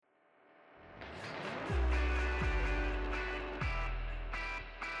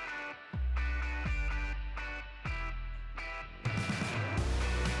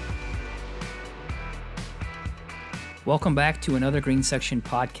Welcome back to another Green Section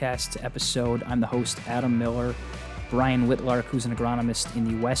podcast episode. I'm the host, Adam Miller. Brian Whitlark, who's an agronomist in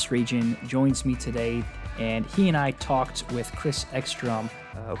the West region, joins me today, and he and I talked with Chris Ekstrom,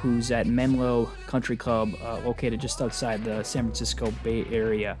 who's at Menlo Country Club, located just outside the San Francisco Bay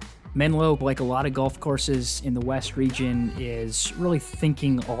Area. Menlo, like a lot of golf courses in the West region, is really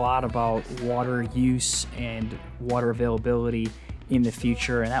thinking a lot about water use and water availability in the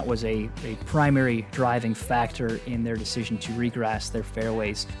future, and that was a primary driving factor in their decision to regrass their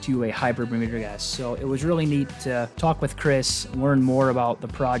fairways to a hybrid Bermuda grass. So it was really neat to talk with Chris, learn more about the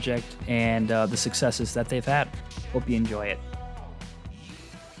project and the successes that they've had. Hope you enjoy it.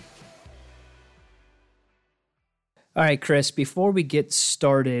 All right, Chris, before we get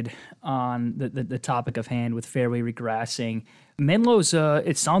started on the topic of hand with fairway regrassing, Menlo's,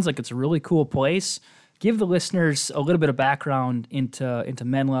 it sounds like it's a really cool place. Give the listeners a little bit of background into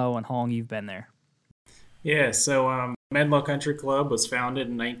Menlo and how long you've been there. Yeah, so Menlo Country Club was founded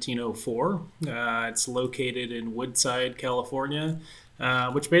in 1904. It's located in Woodside, California,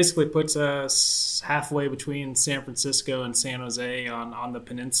 which basically puts us halfway between San Francisco and San Jose on the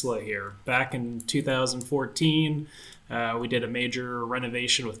peninsula here. Back in 2014, we did a major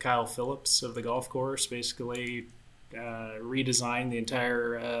renovation with Kyle Phillips of the golf course, basically redesigned the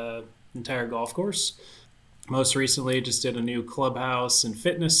entire golf course. Most recently, just did a new clubhouse and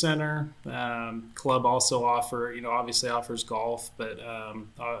fitness center. Club also obviously offers golf, but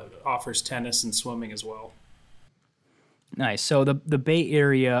offers tennis and swimming as well. Nice. So the Bay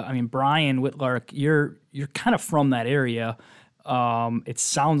Area, I mean, Brian Whitlark, you're kind of from that area. It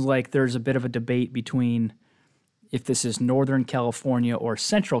sounds like there's a bit of a debate between if this is Northern California or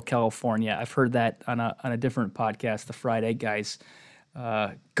Central California. I've heard that on a different podcast, the Fried Egg guys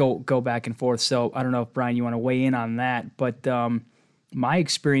go back and forth. So I don't know if, Brian, you want to weigh in on that, but my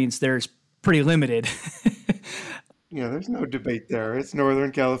experience there is pretty limited. Yeah, there's no debate there. It's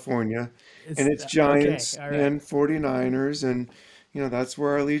Northern California, and it's Giants and 49ers, and that's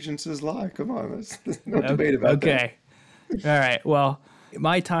where our allegiances lie. Come on, there's no debate about that. Okay, all right. Well,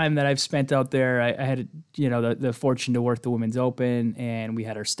 my time that I've spent out there, I had the fortune to work the Women's Open, and we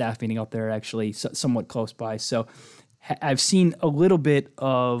had our staff meeting out there actually somewhat close by. So I've seen a little bit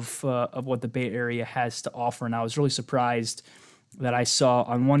of what the Bay Area has to offer, and I was really surprised that I saw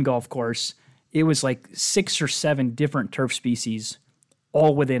on one golf course, it was like 6 or 7 different turf species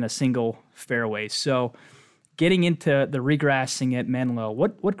all within a single fairway. So getting into the regrassing at Menlo,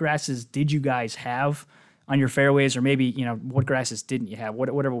 what grasses did you guys have on your fairways, or maybe, what grasses didn't you have?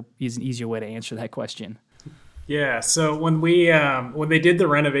 Whatever is an easier way to answer that question. Yeah, so when they did the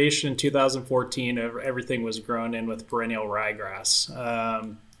renovation in 2014, everything was grown in with perennial ryegrass.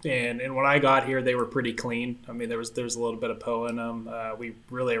 And when I got here, they were pretty clean. I mean, there was a little bit of POA in them. We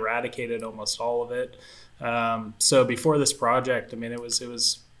really eradicated almost all of it. So before this project, I mean, it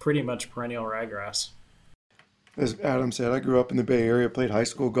was pretty much perennial ryegrass. As Adam said, I grew up in the Bay Area, played high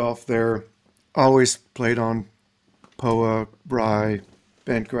school golf there, always played on POA, rye,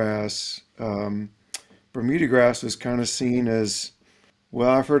 bent grass. Bermuda grass was kind of seen as, well,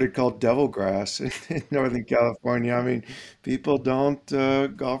 I've heard it called devil grass in Northern California. I mean, people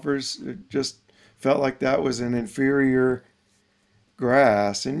golfers just felt like that was an inferior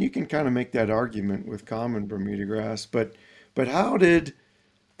grass. And you can kind of make that argument with common Bermuda grass. But how did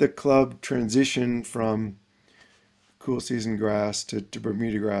the club transition from cool season grass to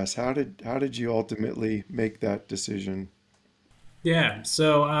Bermuda grass? How did you ultimately make that decision? Yeah,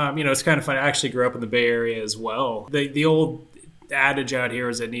 so it's kind of funny. I actually grew up in the Bay Area as well. The old adage out here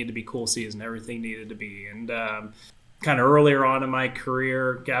is it needed to be cool season. Everything needed to be. And kind of earlier on in my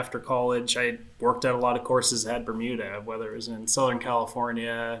career, after college, I worked at a lot of courses that had Bermuda, whether it was in Southern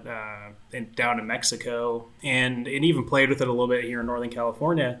California, and down in Mexico, and even played with it a little bit here in Northern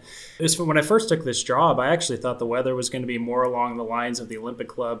California. When I first took this job, I actually thought the weather was going to be more along the lines of the Olympic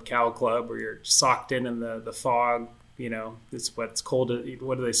Club, Cal Club, where you're socked in the fog. It's what's cold.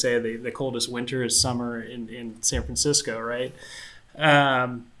 What do they say? The coldest winter is summer in San Francisco, right?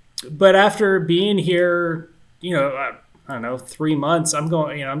 But after being here, I don't know, 3 months, I'm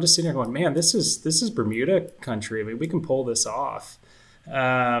just sitting here going, man, this is Bermuda country. I mean, we can pull this off.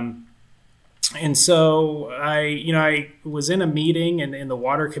 And so I was in a meeting, and the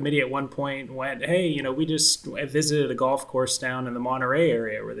water committee at one point went, hey, we just visited a golf course down in the Monterey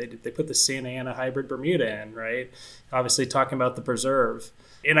area where they put the Santa Ana hybrid Bermuda in, right? Obviously talking about the preserve.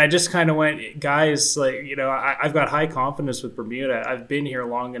 And I just kind of went, guys, I've got high confidence with Bermuda. I've been here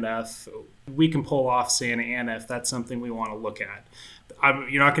long enough. We can pull off Santa Ana if that's something we want to look at.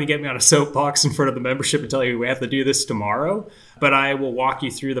 you're not going to get me on a soapbox in front of the membership and tell you we have to do this tomorrow, but I will walk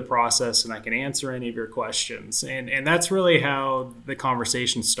you through the process and I can answer any of your questions. And that's really how the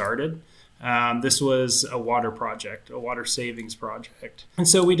conversation started. This was a water project, a water savings project. And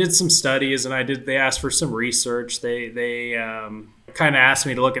so we did some studies and they asked for some research. They kind of asked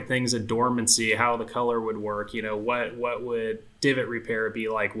me to look at things at dormancy, how the color would work, what would divot repair be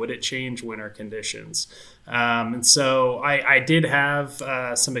like? Would it change winter conditions? And so I did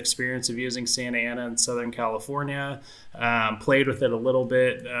have some experience of using Santa Ana in Southern California, played with it a little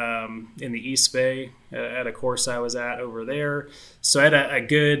bit in the East Bay at a course I was at over there. So I had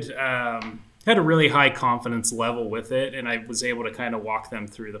had a really high confidence level with it, and I was able to kind of walk them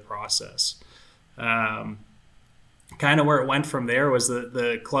through the process. Kind of where it went from there was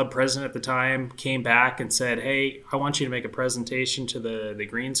the club president at the time came back and said, hey, I want you to make a presentation to the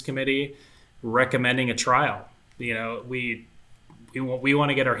Greens Committee recommending a trial. We want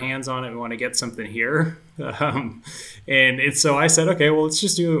to get our hands on it. We want to get something here. So I said, okay, well,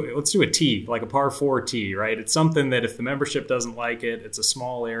 let's do a tee, like a par 4 tee, right? It's something that if the membership doesn't like it, it's a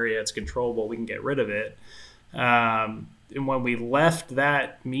small area, it's controllable, we can get rid of it. And when we left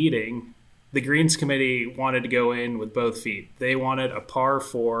that meeting, the Greens Committee wanted to go in with both feet. They wanted a par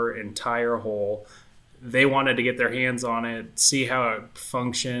 4 entire hole. They wanted to get their hands on it, see how it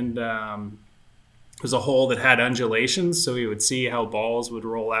functioned. It was a hole that had undulations, so we would see how balls would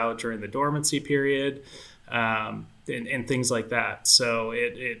roll out during the dormancy period, and things like that. So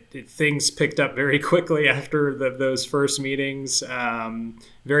things picked up very quickly after those first meetings.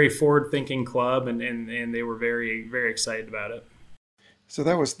 Very forward-thinking club, and they were very, very excited about it. So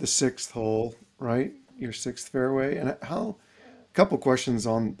that was the 6th hole, right? Your 6th fairway. And a couple questions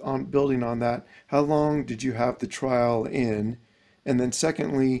on building on that. How long did you have the trial in? And then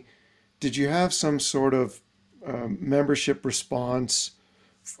secondly, did you have some sort of membership response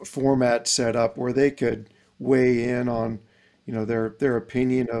format set up where they could weigh in on, their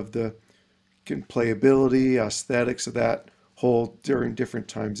opinion of the playability, aesthetics of that hole during different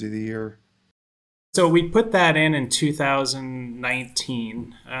times of the year? So we put that in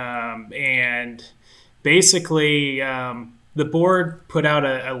 2019, and basically the board put out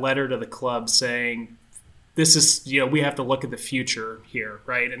a letter to the club saying, this is, we have to look at the future here,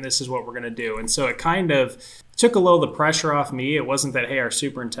 right? And this is what we're going to do. And so it kind of took a little of the pressure off me. It wasn't that, hey, our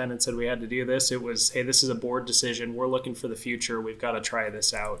superintendent said we had to do this. It was, hey, this is a board decision. We're looking for the future. We've got to try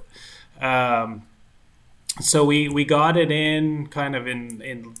this out. So we got it in kind of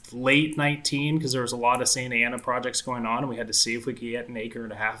in late 19 because there was a lot of Santa Ana projects going on, and we had to see if we could get an acre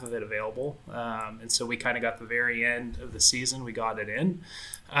and a half of it available. And so we kind of got the very end of the season, we got it in.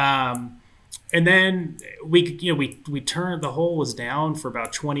 And then we turned, the hole was down for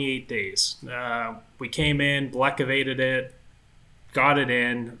about 28 days. We came in, blactivated it, got it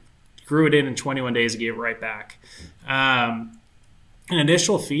in, grew it in 21 days and gave it right back. And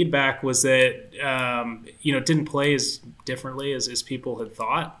initial feedback was that, it didn't play as differently as people had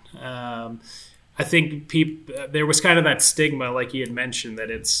thought. I think there was kind of that stigma, like you had mentioned, that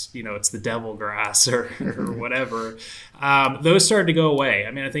it's the devil grass or whatever. Those started to go away.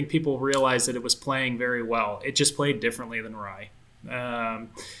 I mean, I think people realized that it was playing very well. It just played differently than rye.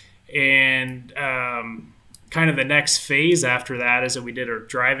 Kind of the next phase after that is that we did our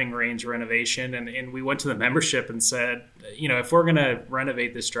driving range renovation, and we went to the membership and said, if we're going to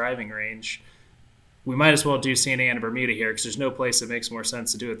renovate this driving range, we might as well do Santa Ana Bermuda here because there's no place that makes more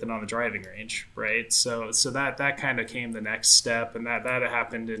sense to do it than on the driving range, right? So that kind of came the next step, and that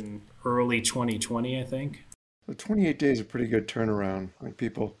happened in early 2020, I think. The 28 days is a pretty good turnaround. I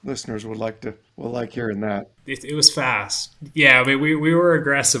think listeners will like hearing that. It was fast. Yeah, I mean, we were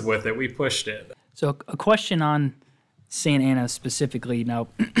aggressive with it. We pushed it. So a question on Santa Ana specifically. Now,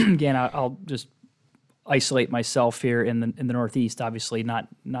 again, I'll just isolate myself here in the Northeast. Obviously, not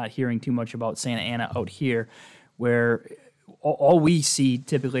hearing too much about Santa Ana out here, where all we see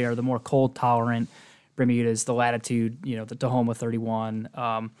typically are the more cold tolerant Bermudas, the latitude, the Tahoma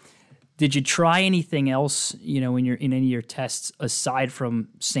 31. Did you try anything else, in any of your tests aside from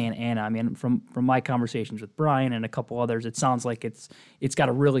Santa Ana? I mean, from my conversations with Brian and a couple others, it sounds like it's got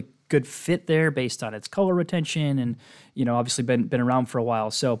a really good fit there based on its color retention and, obviously been around for a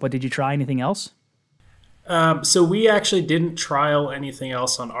while. So, but did you try anything else? So we actually didn't trial anything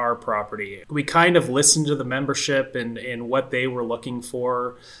else on our property. We kind of listened to the membership and what they were looking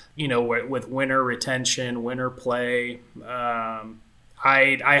for, with winter retention, winter play.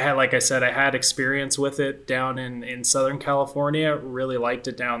 I had, like I said, I had experience with it down in Southern California. Really liked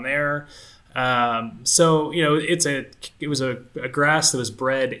it down there. So it was a grass that was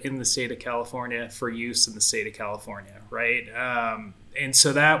bred in the state of California for use in the state of California, right? And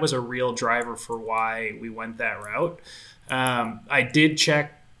so that was a real driver for why we went that route. I did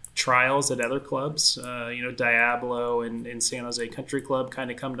check trials at other clubs, Diablo and San Jose Country Club kind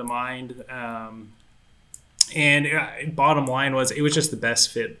of come to mind. And bottom line was it was just the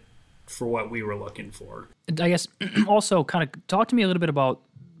best fit for what we were looking for. I guess also kind of talk to me a little bit about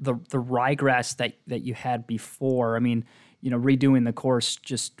the ryegrass that you had before. I mean, redoing the course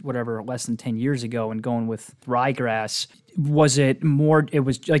just less than 10 years ago and going with ryegrass. Was it more, it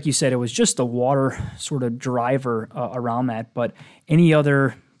was like you said, it was just the water sort of driver around that, but any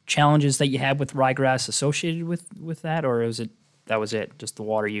other challenges that you had with ryegrass associated with that, or was it just the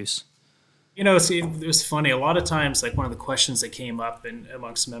water use? See, it was funny. A lot of times, like one of the questions that came up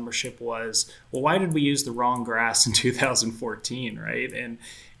amongst membership was, well, why did we use the wrong grass in 2014, right? And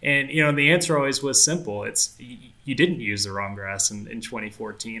the answer always was simple. It's you didn't use the wrong grass in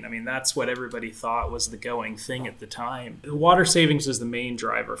 2014. I mean, that's what everybody thought was the going thing at the time. The water savings is the main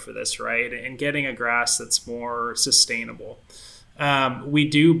driver for this, right? And getting a grass that's more sustainable. We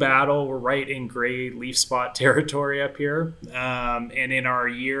do battle. We're right in gray leaf spot territory up here. And in our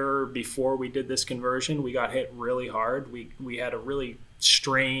year before we did this conversion, we got hit really hard. We had a really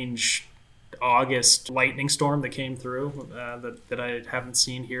strange August lightning storm that came through that I haven't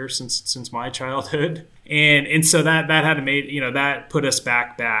seen here since my childhood. And so that had that put us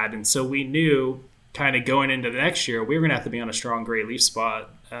back bad. And so we knew kind of going into the next year, we were going to have to be on a strong gray leaf spot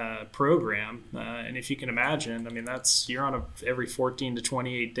program. And if you can imagine, I mean, you're on every 14 to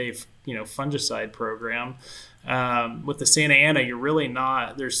 28 day, fungicide program. With the Santa Ana, you're really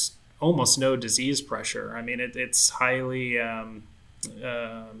not, there's almost no disease pressure. I mean, it's highly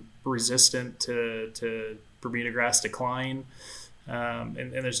resistant to Bermuda grass decline.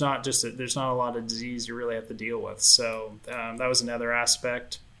 And there's not a lot of disease you really have to deal with. So that was another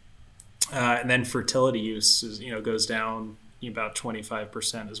aspect. And then fertility use goes down about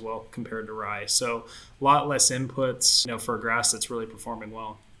 25% as well compared to rye. So a lot less inputs, for a grass that's really performing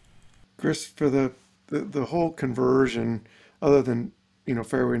well. Chris, for the whole conversion, other than,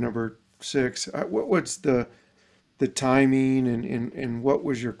 fairway number 6, what's the timing and what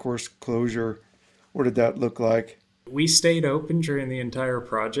was your course closure? What did that look like? We stayed open during the entire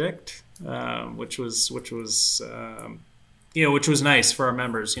project, which was nice for our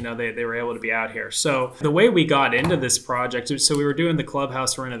members. They were able to be out here. So the way we got into this project, so we were doing the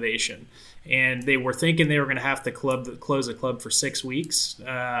clubhouse renovation, and they were thinking they were going to have to close the club for 6 weeks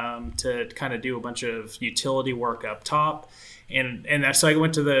to kind of do a bunch of utility work up top. And so I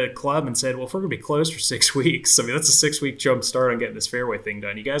went to the club and said, well, if we're going to be closed for 6 weeks, I mean, that's a 6-week jump start on getting this fairway thing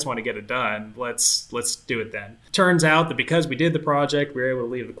done. You guys want to get it done, let's do it then. Turns out that because we did the project, we were able to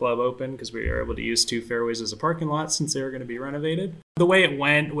leave the club open because we were able to use 2 fairways as a parking lot since they were going to be renovated. The way it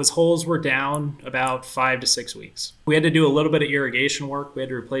went was holes were down about 5 to 6 weeks. We had to do a little bit of irrigation work. We had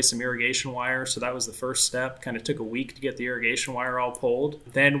to replace some irrigation wire, so that was the first step. Kind of took a week to get the irrigation wire all pulled.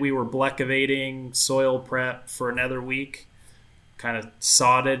 Then we were bleckavating, soil prep for another week. Kind of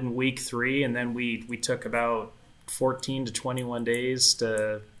sodded in week 3, and then we took about 14 to 21 days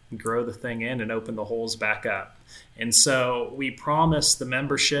to grow the thing in and open the holes back up. And so we promised the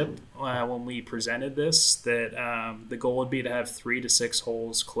membership when we presented this that the goal would be to have 3 to 6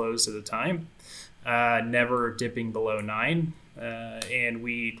 holes closed at a time, never dipping below 9. And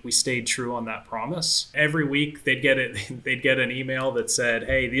we stayed true on that promise. Every week they'd get an email that said,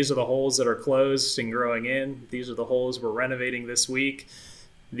 hey, these are the holes that are closed and growing in. These are the holes we're renovating this week.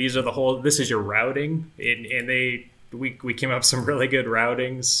 These are the holes. This is your routing. And we came up with some really good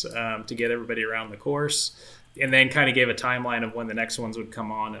routings to get everybody around the course, and then kind of gave a timeline of when the next ones would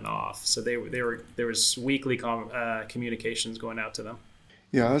come on and off. So there was weekly communications going out to them.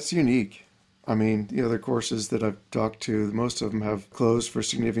 Yeah, that's unique. I mean, the other courses that I've talked to, most of them have closed for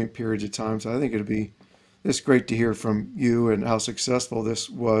significant periods of time. So I think it's great to hear from you and how successful this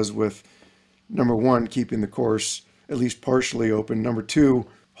was with, number 1, keeping the course at least partially open. Number 2,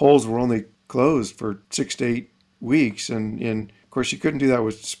 holes were only closed for 6 to 8 weeks. And of course, you couldn't do that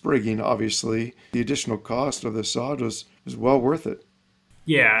with sprigging, obviously. The additional cost of the sod was well worth it.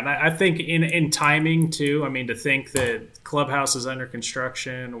 Yeah, and I think in timing too, I mean, to think that clubhouse is under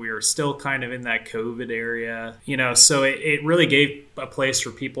construction, we are still kind of in that COVID area, so it really gave a place for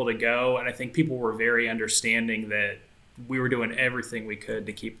people to go. And I think people were very understanding that we were doing everything we could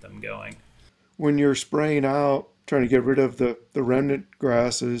to keep them going. When you're spraying out, trying to get rid of the remnant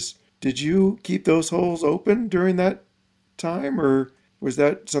grasses, did you keep those holes open during that time, or was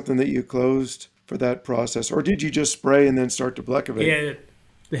that something that you closed for that process? Or did you just spray and then start to bleckavate? Yeah.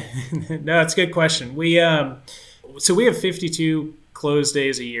 No, it's a good question. So we have 52 closed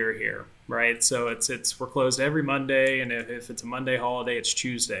days a year here, right? So we're closed every Monday, and if it's a Monday holiday, it's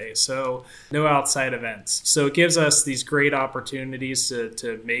Tuesday. So no outside events. So it gives us these great opportunities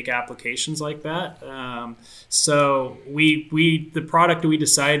to make applications like that. So the product we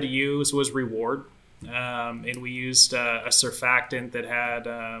decided to use was Reward. And we used a surfactant that had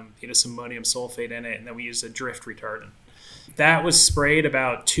some ammonium sulfate in it, and then we used a drift retardant. That was sprayed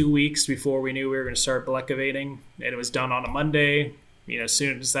about 2 weeks before we knew we were going to start Bleckovating, and it was done on a Monday. As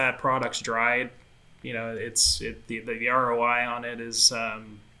soon as that product's dried, the ROI on it is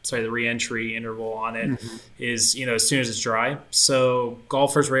the re-entry interval on it is as soon as it's dry. So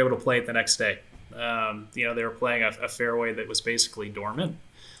golfers were able to play it the next day. They were playing a fairway that was basically dormant.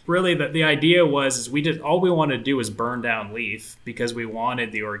 Really, the idea was all we wanted to do was burn down leaf because we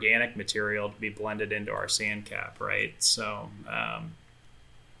wanted the organic material to be blended into our sand cap, right? So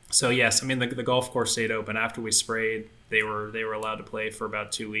yes, the golf course stayed open after we sprayed. They were allowed to play for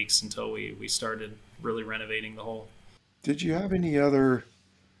about 2 weeks until we started really renovating the hole. Did you have any other,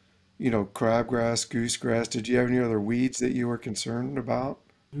 crabgrass, goosegrass? Did you have any other weeds that you were concerned about?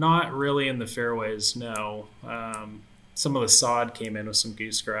 Not really in the fairways, no. Some of the sod came in with some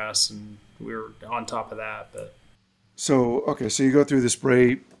goosegrass, and we were on top of that. But so you go through the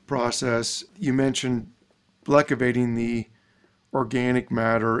spray process. You mentioned Bleckovating the organic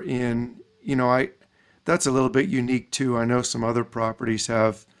matter in. That's a little bit unique too. I know some other properties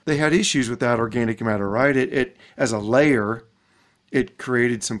they had issues with that organic matter, right? It as a layer, it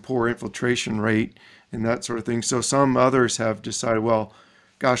created some poor infiltration rate and that sort of thing. So some others have decided, well,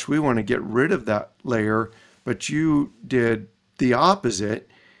 gosh, we want to get rid of that layer. But you did the opposite.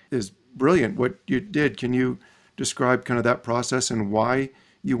 Is brilliant what you did. Can you describe kind of that process and why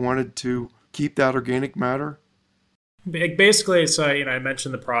you wanted to keep that organic matter? Basically, so I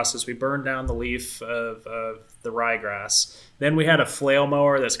mentioned the process. We burned down the leaf of the ryegrass. Then we had a flail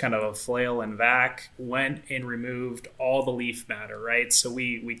mower that's kind of a flail and vac, went and removed all the leaf matter, right? So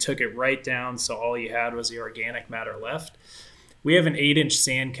we took it right down, so all you had was the organic matter left. We have an 8-inch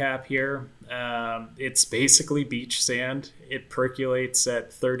sand cap here. It's basically beach sand. It percolates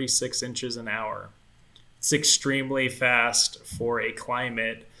at 36 inches an hour. It's extremely fast for a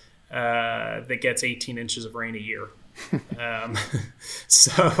climate that gets 18 inches of rain a year. It's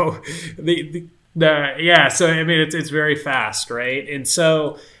very fast, right? And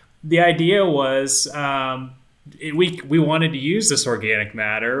so the idea was we wanted to use this organic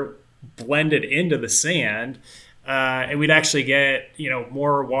matter, blend it into the sand. And we'd actually get,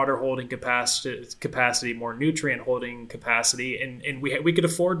 more water holding capacity, more nutrient holding capacity, and we could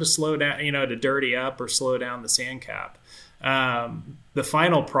afford to slow down, to dirty up or slow down the sand cap. The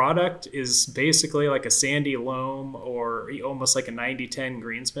final product is basically like a sandy loam or almost like a 90-10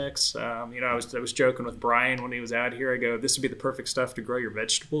 greens mix. I was joking with Brian when he was out here. I go, this would be the perfect stuff to grow your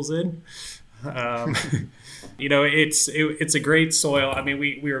vegetables in. It's a great soil.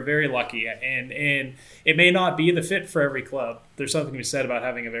 We were very lucky, and it may not be the fit for every club. There's something to be said about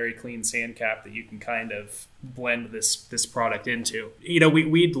having a very clean sand cap that you can kind of blend this product into.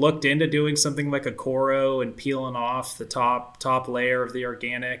 We'd looked into doing something like a Coro and peeling off the top layer of the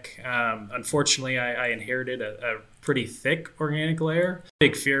organic. Unfortunately, I inherited a pretty thick organic layer.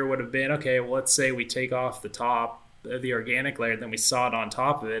 Big fear would have been, okay, well, let's say we take off the top of the organic layer, then we sod on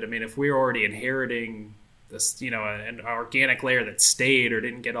top of it. If we were already inheriting this, an organic layer that stayed or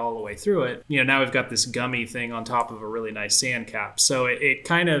didn't get all the way through it, now we've got this gummy thing on top of a really nice sand cap. So it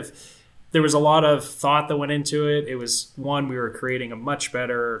kind of, there was a lot of thought that went into it. It was, one, we were creating a much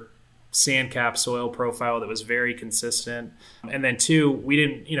better sand cap soil profile that was very consistent. And then two, we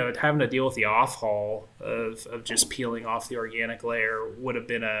didn't, having to deal with the off haul of just peeling off the organic layer would have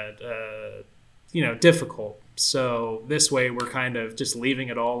been difficult. So this way we're kind of just leaving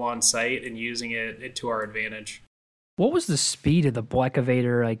it all on site and using it to our advantage. What was the speed of the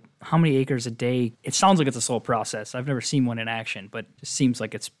Bleckovator? Like, how many acres a day? It sounds like it's a slow process. I've never seen one in action, but it seems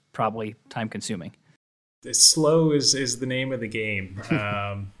like it's probably time consuming. Slow is the name of the game.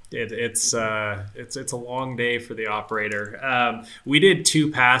 It's a long day for the operator. We did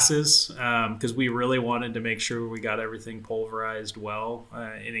 2 passes because we really wanted to make sure we got everything pulverized well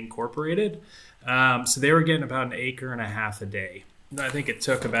and incorporated. So they were getting about 1.5 acres a day. I think it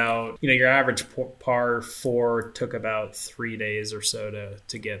took about, your average par 4 took about 3 days or so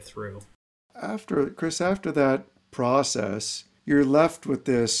to get through. After that process, you're left with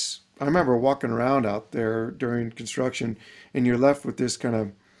this. I remember walking around out there during construction, and you're left with this kind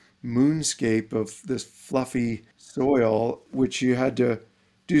of moonscape of this fluffy soil, which you had to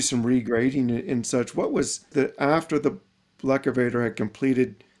do some regrading and such. What was after the Bleckovator had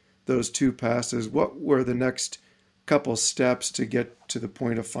completed those 2 passes, what were the next couple steps to get to the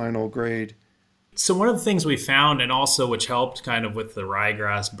point of final grade? So one of the things we found, and also which helped kind of with the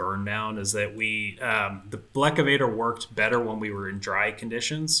ryegrass burn down, is that the Bleckovator worked better when we were in dry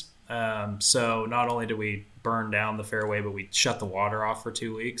conditions. So not only did we burn down the fairway, but we shut the water off for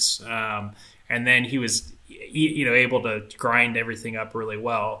 2 weeks. And then he was, able to grind everything up really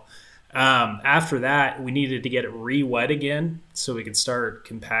well. After that, we needed to get it re-wet again so we could start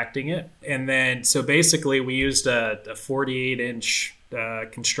compacting it. And then, so basically we used a 48-inch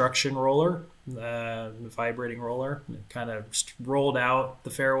construction roller, vibrating roller. It kind of just rolled out the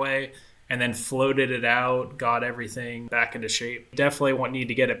fairway and then floated it out, got everything back into shape. Definitely need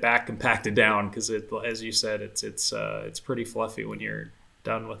to get it back compacted down because, as you said, it's pretty fluffy when you're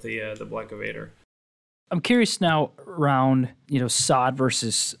done with the Bleckovator. I'm curious now around, sod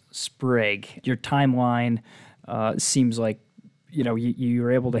versus sprig. Your timeline seems like, you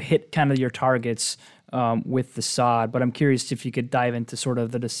were able to hit kind of your targets with the sod, but I'm curious if you could dive into sort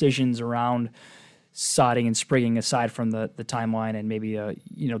of the decisions around sodding and sprigging aside from the timeline and maybe,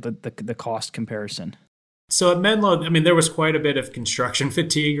 the cost comparison. So at Menlo, there was quite a bit of construction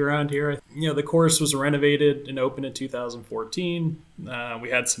fatigue around here. The course was renovated and opened in 2014. We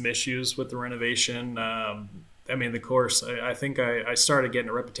had some issues with the renovation. The course, I think I started getting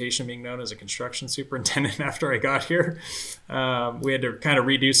a reputation being known as a construction superintendent after I got here. We had to kind of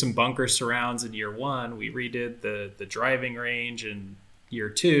redo some bunker surrounds in year one. We redid the driving range in year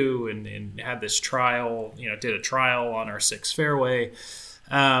two and had this trial, did a trial on our 6th fairway.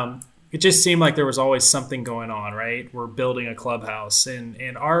 It just seemed like there was always something going on, right? We're building a clubhouse.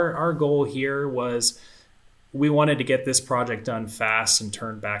 And our goal here was we wanted to get this project done fast and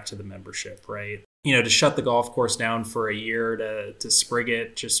turn back to the membership, right? To shut the golf course down for a year to sprig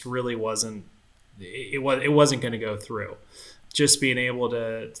it just really wasn't going to go through. Just being able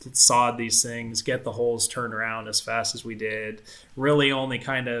to sod these things, get the holes turned around as fast as we did, really only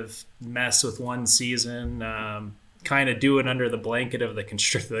kind of mess with one season, kind of do it under the blanket of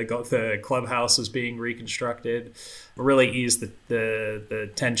the clubhouse was being reconstructed, really ease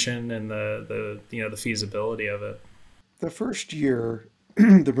the tension and the feasibility of it. The first year,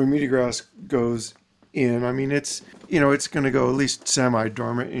 the Bermuda grass goes in. It's going to go at least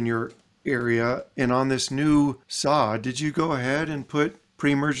semi-dormant in your area. And on this new sod, did you go ahead and put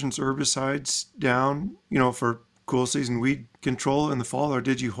pre-emergence herbicides down, for cool season weed control in the fall, or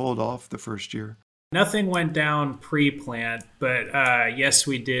did you hold off the first year? Nothing went down pre-plant, but yes,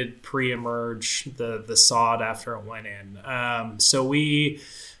 we did pre-emerge the sod after it went in. So we,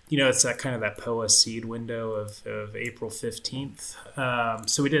 it's that kind of that POA seed window of April 15th.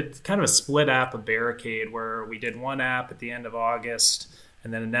 So we did kind of a split app of Barricade where we did one app at the end of August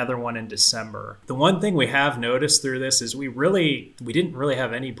and then another one in December. The one thing we have noticed through this is we didn't really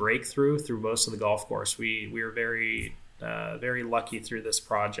have any breakthrough through most of the golf course. We were very lucky through this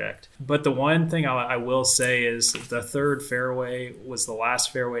project. But the one thing I will say is the 3rd fairway was the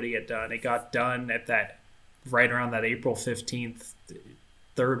last fairway to get done. It got done at that right around that April 15th,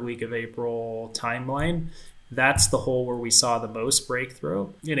 3rd week of April timeline. That's the hole where we saw the most breakthrough.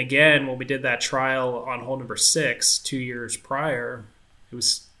 And again, when we did that trial on hole number 6 2 years prior, it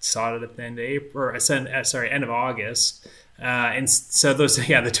was sodded at the end of April, end of August. And so the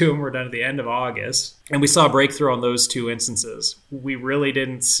 2 of them were done at the end of August. And we saw a breakthrough on those 2 instances. We really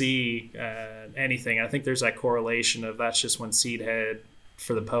didn't see anything. I think there's that correlation of that's just when seed head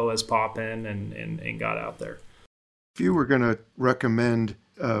for the POAs pop in and got out there. If you were going to recommend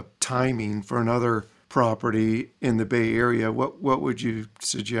timing for another property in the Bay Area, what would you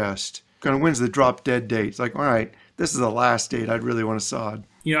suggest? Kind of when's the drop dead date? It's like, all right, this is the last date I'd really want to sod.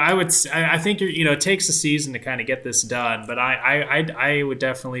 I think it takes a season to kind of get this done, but I would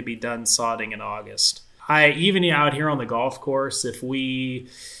definitely be done sodding in August. Even out here on the golf course, if we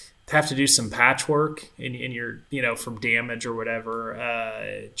have to do some patchwork in your, from damage or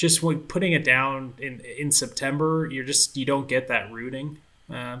whatever, just putting it down in September, you don't get that rooting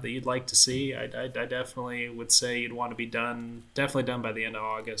that you'd like to see. I definitely would say you'd want to be definitely done by the end of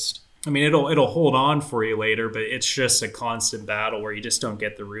August. It'll hold on for you later, but it's just a constant battle where you just don't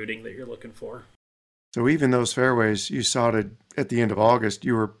get the rooting that you're looking for. So even those fairways you sodded at the end of August,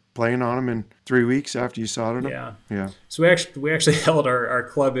 you were playing on them in 3 weeks after you sodded them? Yeah. So we actually held our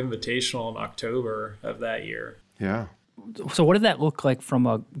club invitational in October of that year. Yeah. So what did that look like from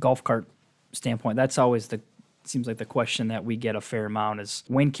a golf cart standpoint? That's always seems like the question that we get a fair amount is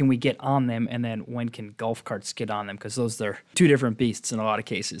when can we get on them, and then when can golf carts get on them? Because they're 2 different beasts in a lot of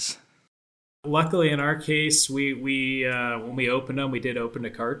cases. Luckily, in our case, we when we opened them, we did open to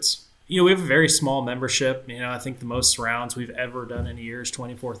carts. We have a very small membership. I think the most rounds we've ever done in a year is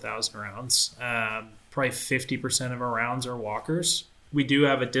 24,000 rounds. probably 50% of our rounds are walkers. We do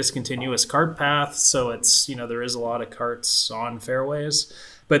have a discontinuous cart path, so it's, there is a lot of carts on fairways.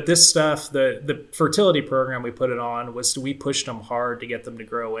 But this stuff, the fertility program we put it on was we pushed them hard to get them to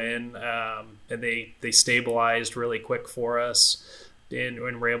grow in, and they stabilized really quick for us, and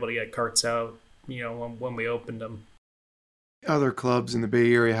we're able to get carts out, when we opened them. Other clubs in the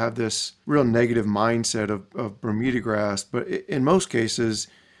Bay Area have this real negative mindset of Bermuda grass, but in most cases,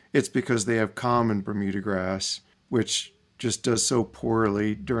 it's because they have common Bermuda grass, which just does so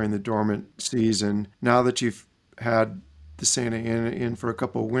poorly during the dormant season. Now that you've had the Santa Ana in for a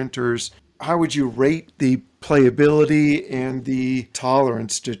couple of winters, how would you rate the playability and the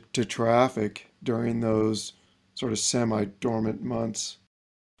tolerance to traffic during those sort of semi-dormant months?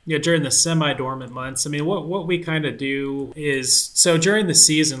 Yeah, during the semi-dormant months, what we kind of do is, so during the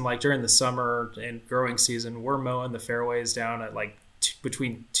season, like during the summer and growing season, we're mowing the fairways down at like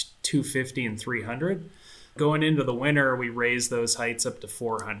between 250 and 300. Going into the winter, we raise those heights up to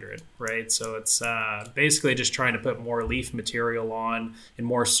 400, right? So it's basically just trying to put more leaf material on and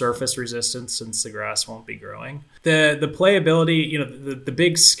more surface resistance since the grass won't be growing. The playability, the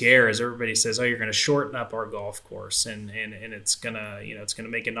big scare is everybody says, oh, you're going to shorten up our golf course and it's going to, it's going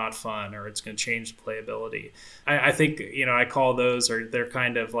to make it not fun, or it's going to change the playability. I think, I call those, or they're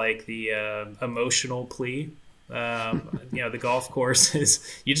kind of like the emotional plea. The golf course is,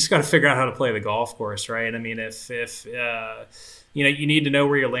 you just got to figure out how to play the golf course, right? If you need to know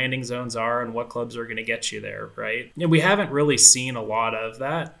where your landing zones are and what clubs are going to get you there, right? And we haven't really seen a lot of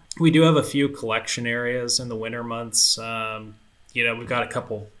that. We do have a few collection areas in the winter months. We've got a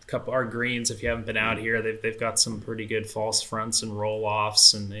couple our greens. If you haven't been out here, they've got some pretty good false fronts and roll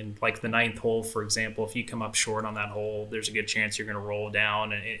offs, and like the 9th hole, for example, if you come up short on that hole, there's a good chance you're going to roll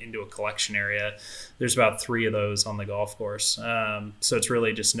down into a collection area. There's about 3 of those on the golf course, so it's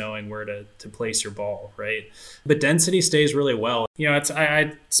really just knowing where to place your ball, right? But density stays really well.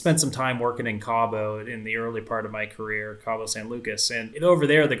 I spent some time working in Cabo in the early part of my career, Cabo San Lucas, and over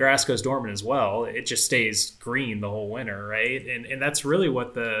there the grass goes dormant as well. It just stays green the whole winter, right? And that's really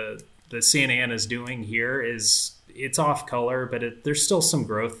what the Santa Ana is doing here. Is it's off color, but there's still some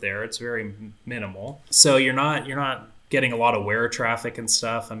growth there. It's very minimal, so you're not getting a lot of wear traffic and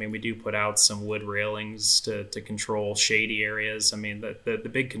stuff. We do put out some wood railings to control shady areas. The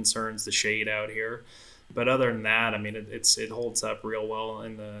big concern is the shade out here. But other than that, it holds up real well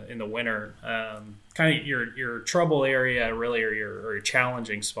in the winter. Kind of your trouble area, really, or your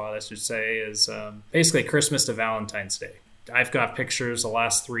challenging spot, I should say, is basically Christmas to Valentine's Day. I've got pictures the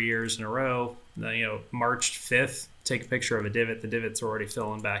last 3 years in a row. March 5th, take a picture of a divot. The divot's already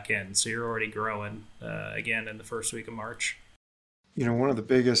filling back in, so you're already growing again in the first week of March. One of the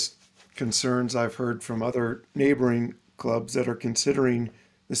biggest concerns I've heard from other neighboring clubs that are considering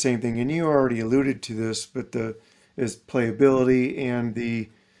the same thing, and you already alluded to this, but is playability and the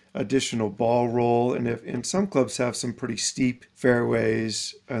additional ball roll. And some clubs have some pretty steep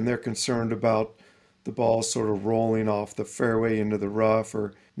fairways, and they're concerned about the ball sort of rolling off the fairway into the rough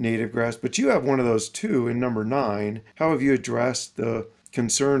or native grass. But you have one of those too in number 9. How have you addressed the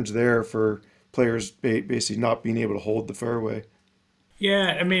concerns there for players basically not being able to hold the fairway?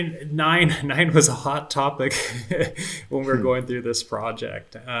 Yeah, 9 was a hot topic when we were going through this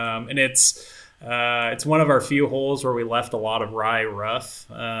project, and it's one of our few holes where we left a lot of rye rough,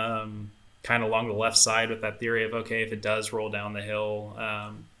 kind of along the left side, with that theory of, okay, if it does roll down the hill,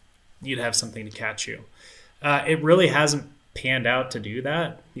 you'd have something to catch you. It really hasn't panned out to do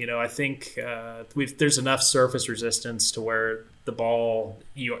that. I think there's enough surface resistance to where the ball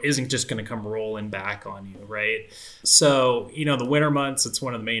isn't just going to come rolling back on you, right? So, the winter months, it's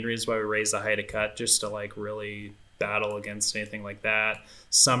one of the main reasons why we raise the height of cut, just to like really battle against anything like that.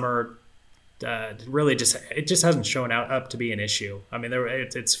 Summer, really it just hasn't shown up to be an issue.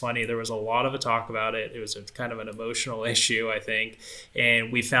 It's funny. There was a lot of talk about it. It was kind of an emotional issue, I think,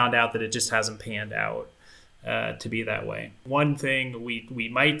 and we found out that it just hasn't panned out to be that way. One thing we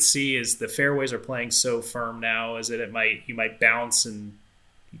might see is the fairways are playing so firm now, is that you might bounce and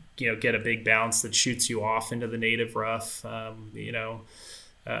get a big bounce that shoots you off into the native rough,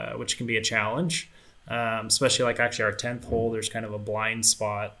 which can be a challenge, especially like actually our 10th hole. There's kind of a blind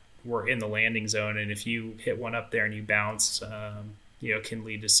spot. We're in the landing zone, and if you hit one up there and you bounce, can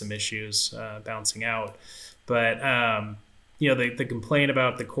lead to some issues bouncing out. But the complaint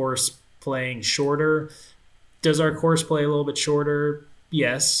about the course playing shorter. Does our course play a little bit shorter?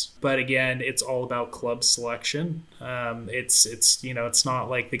 Yes, but again, it's all about club selection. It's not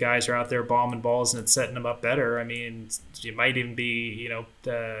like the guys are out there bombing balls and it's setting them up better. I mean, you might even be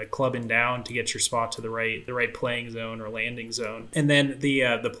clubbing down to get your spot to the right playing zone or landing zone. And then the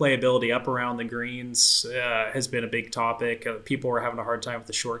playability up around the greens has been a big topic. People are having a hard time with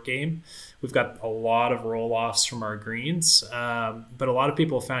the short game. We've got a lot of roll offs from our greens, but a lot of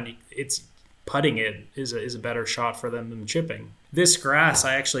people found it's putting it is a better shot for them than chipping. This grass,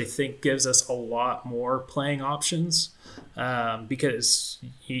 I actually think, gives us a lot more playing options because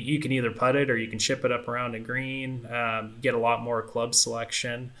you can either putt it or you can chip it up around a green. You get a lot more club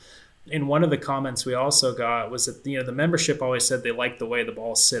selection. And one of the comments we also got was that the membership always said they like the way the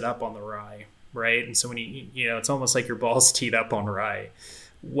balls sit up on the rye, right? And so when it's almost like your ball's teed up on rye.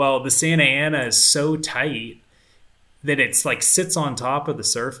 Well, the Santa Ana is so tight that it's like sits on top of the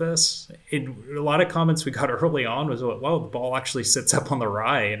surface. And a lot of comments we got early on was, well, the ball actually sits up on the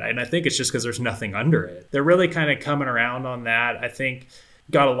rye. And I think it's just because there's nothing under it. They're really kind of coming around on that. I think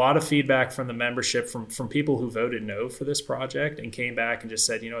got a lot of feedback from the membership from people who voted no for this project and came back and just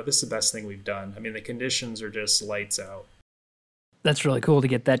said, this is the best thing we've done. I mean, the conditions are just lights out. That's really cool to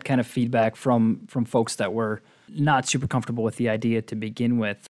get that kind of feedback from folks that were not super comfortable with the idea to begin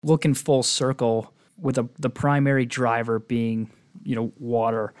with. Looking full circle, with the primary driver being,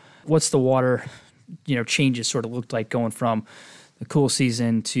 water. What's the water, changes sort of looked like going from the cool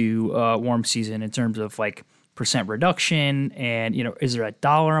season to warm season in terms of like percent reduction, and is there a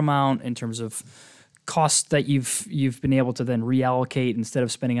dollar amount in terms of costs that you've been able to then reallocate instead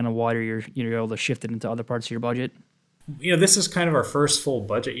of spending on the water, you're able to shift it into other parts of your budget? This is kind of our first full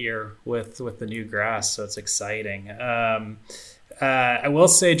budget year with the new grass, so it's exciting. I will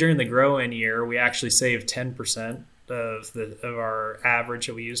say during the grow-in year, we actually saved 10% of our average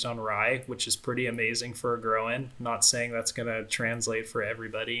that we used on rye, which is pretty amazing for a grow-in. Not saying that's going to translate for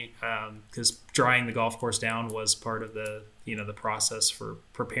everybody, because drying the golf course down was part of the process for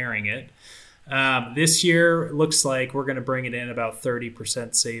preparing it. This year, it looks like we're going to bring it in about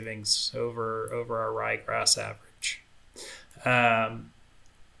 30% savings over our ryegrass average.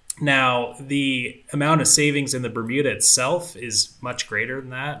 Now, the amount of savings in the Bermuda itself is much greater than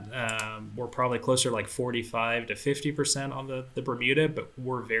that. We're probably closer to like 45 to 50% on the Bermuda, but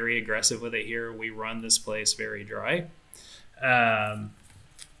we're very aggressive with it here. We run this place very dry.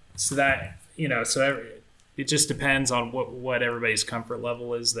 So it just depends on what everybody's comfort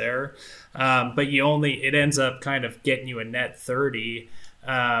level is there. But it ends up kind of getting you a net 30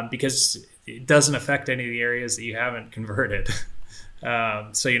 because it doesn't affect any of the areas that you haven't converted.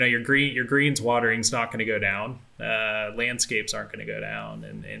 So your greens watering is not going to go down. Landscapes aren't going to go down,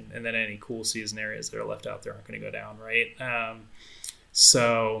 and then any cool season areas that are left out there aren't going to go down, right?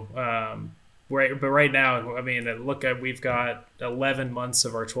 But right now, I mean, we've got 11 months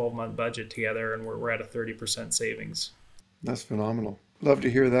of our 12-month budget together, and we're at a 30% savings. That's phenomenal. Love to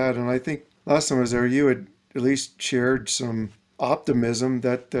hear that. And I think last time I was there, you had at least shared some optimism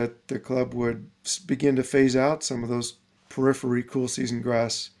that the club would begin to phase out some of those periphery cool season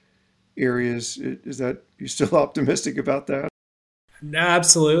grass areas. Is that, you still optimistic about that? No,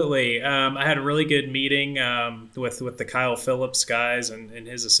 absolutely. I had a really good meeting with the Kyle Phillips guys and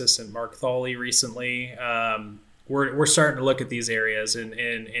his assistant Mark Thawley recently. We're starting to look at these areas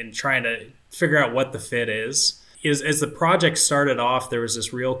and trying to figure out what the fit is. As the project started off, there was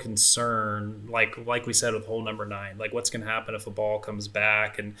this real concern, like we said with hole number 9, like what's going to happen if a ball comes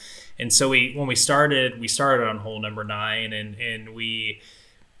back, and so when we started on hole number 9, and we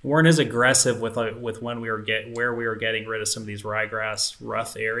weren't as aggressive with when where we were getting rid of some of these ryegrass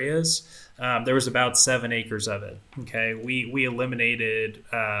rough areas. There was about 7 acres of it. Okay, we eliminated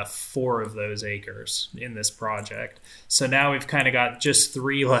 4 of those acres in this project. So now we've kind of got just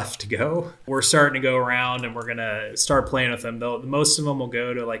 3 left to go. We're starting to go around and we're gonna start playing with them. Though most of them will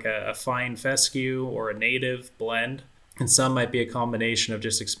go to like a fine fescue or a native blend, and some might be a combination of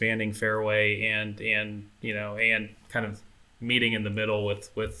just expanding fairway and kind of meeting in the middle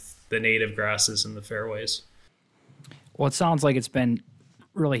with the native grasses in the fairways. Well, it sounds like it's been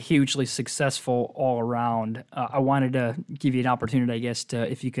really hugely successful all around. I wanted to give you an opportunity, I guess,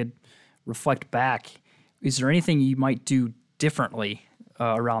 if you could reflect back. Is there anything you might do differently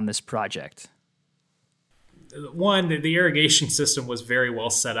around this project? One, the irrigation system was very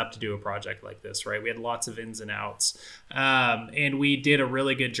well set up to do a project like this, right? We had lots of ins and outs. And we did a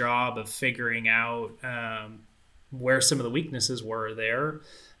really good job of figuring out where some of the weaknesses were there.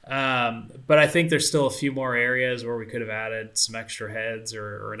 But I think there's still a few more areas where we could have added some extra heads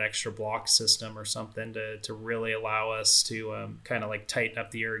or an extra block system or something to really allow us to kind of like tighten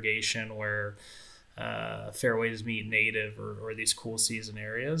up the irrigation where fairways meet native or these cool season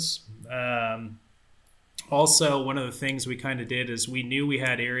areas. Also, one of the things we kind of did is we knew we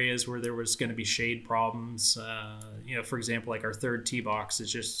had areas where there was going to be shade problems. For example, like our third tee box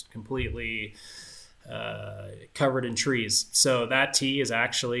is just completely covered in trees. So that tee is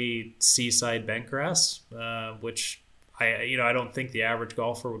actually seaside bentgrass, which I don't think the average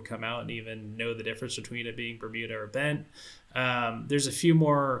golfer would come out and even know the difference between it being Bermuda or bent. There's a few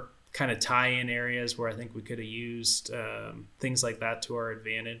more kind of tie-in areas where I think we could have used things like that to our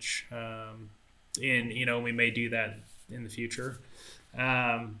advantage. We may do that in the future.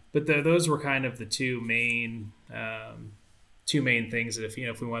 But those were kind of the two main things that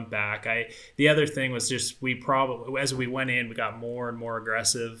if we went back. The other thing was just we probably, as we went in, we got more and more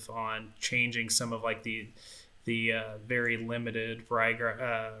aggressive on changing some of like the very limited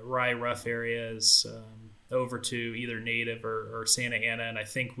rye rough areas over to either native or Santa Ana. And I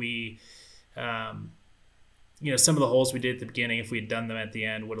think we some of the holes we did at the beginning, if we had done them at the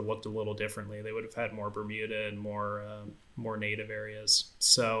end, would have looked a little differently. They would have had more Bermuda and more native areas.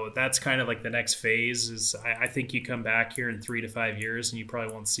 So that's kind of like the next phase is I think you come back here in 3 to 5 years and you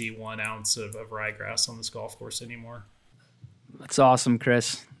probably won't see 1 ounce of ryegrass on this golf course anymore. That's awesome,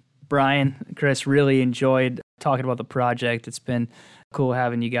 Chris. Brian, Chris, really enjoyed talking about the project. It's been cool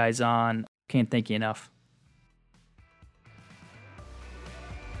having you guys on. Can't thank you enough.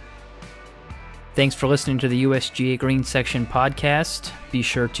 Thanks for listening to the USGA Green Section podcast. Be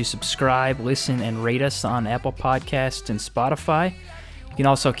sure to subscribe, listen, and rate us on Apple Podcasts and Spotify. You can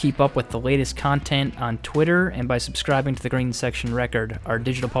also keep up with the latest content on Twitter and by subscribing to the Green Section Record, our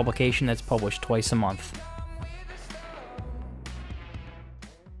digital publication that's published twice a month.